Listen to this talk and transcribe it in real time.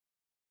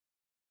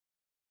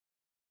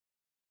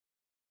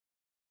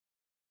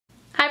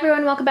Hi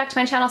everyone, welcome back to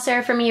my channel.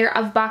 Sarah from Year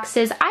of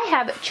Boxes. I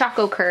have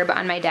Chococurb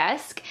on my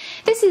desk.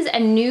 This is a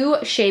new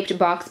shaped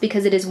box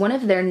because it is one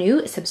of their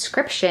new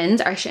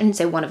subscriptions. Or I shouldn't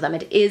say one of them,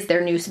 it is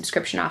their new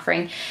subscription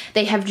offering.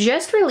 They have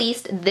just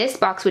released this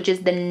box, which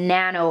is the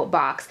Nano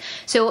box.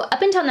 So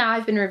up until now,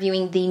 I've been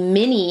reviewing the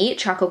mini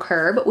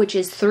Chococurb, which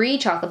is 3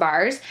 chocolate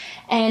bars.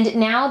 And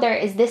now there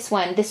is this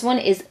one. This one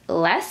is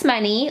less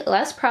money,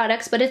 less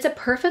products, but it's a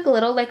perfect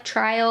little like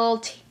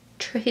trial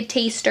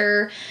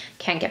taster.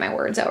 Can't get my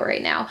words out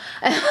right now.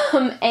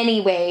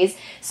 Anyways,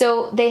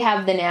 so they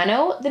have the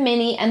Nano, the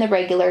mini, and the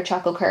regular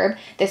Chococurb.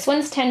 This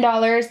one's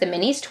 $10, the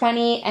mini's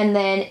 $20, and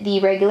then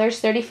the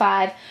regular's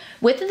 $35.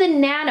 With the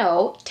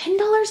Nano,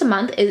 $10 a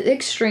month is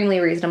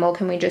extremely reasonable,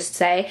 can we just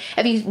say?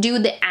 If you do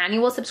the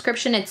annual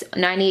subscription, it's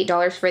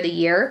 $98 for the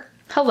year.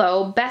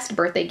 Hello, best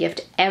birthday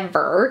gift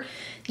ever.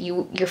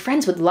 Your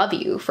friends would love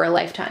you for a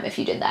lifetime if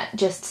you did that,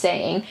 just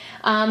saying.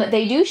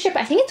 They do ship,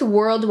 I think it's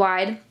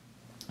worldwide,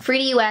 free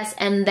to US,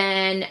 and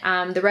then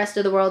the rest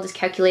of the world is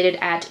calculated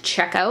at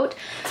checkout.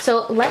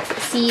 So let's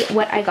see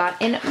what I got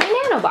in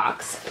my Nano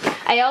box.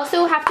 I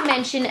also have to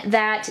mention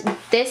that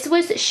this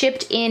was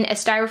shipped in a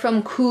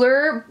styrofoam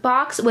cooler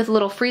box with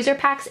little freezer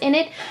packs in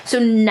it, so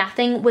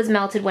nothing was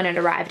melted when it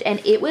arrived,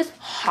 and it was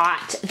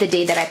hot the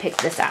day that I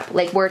picked this up.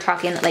 Like, we're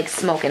talking like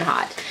smoking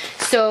hot.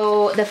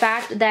 So the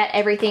fact that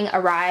everything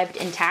arrived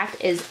intact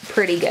is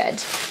pretty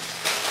good.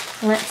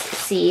 Let's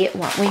see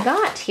what we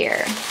got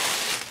here.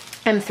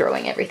 I'm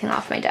throwing everything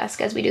off my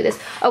desk as we do this.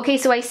 Okay,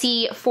 so I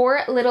see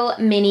 4 little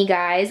mini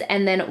guys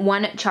and then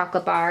 1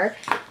 chocolate bar.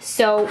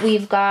 So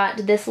we've got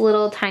this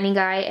little tiny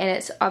guy, and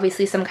it's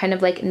obviously some kind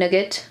of like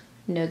nugget.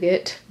 I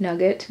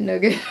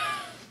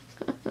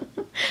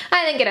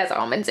think it has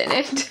almonds in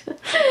it.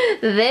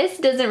 This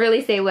doesn't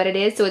really say what it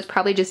is, so it's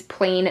probably just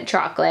plain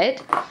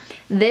chocolate.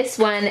 This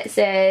one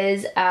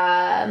says,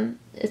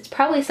 it's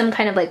probably some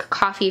kind of like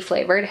coffee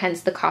flavored,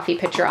 hence the coffee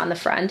picture on the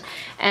front.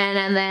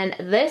 And then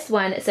this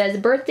one, it says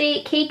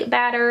birthday cake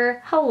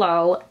batter.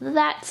 Hello,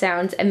 that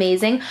sounds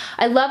amazing.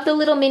 I love the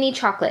little mini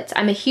chocolates.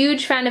 I'm a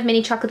huge fan of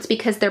mini chocolates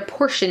because they're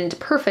portioned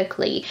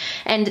perfectly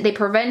and they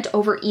prevent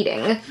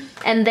overeating.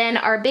 And then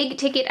our big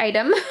ticket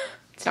item,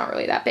 it's not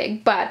really that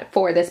big, but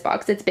for this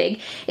box it's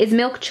big, is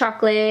milk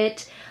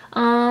chocolate,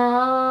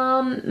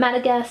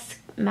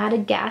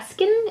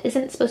 Madagascan?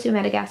 Isn't it supposed to be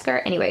Madagascar?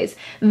 Anyways,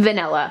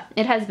 vanilla.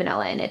 It has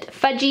vanilla in it.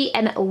 Fudgy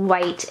and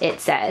light,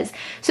 it says.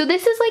 So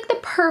this is like the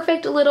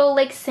perfect little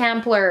like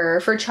sampler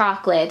for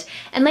chocolate.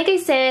 And like I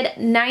said,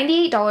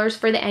 $98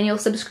 for the annual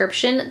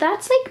subscription.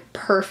 That's like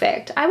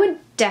perfect. I would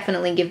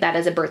definitely give that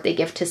as a birthday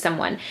gift to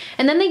someone.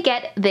 And then they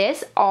get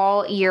this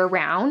all year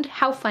round.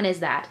 How fun is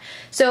that?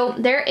 So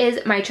there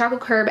is my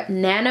Chococurb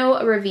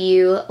Nano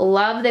review.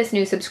 Love this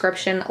new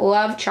subscription.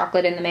 Love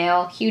chocolate in the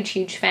mail. Huge,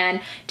 huge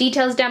fan.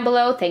 Details down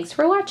below. Thanks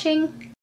for watching.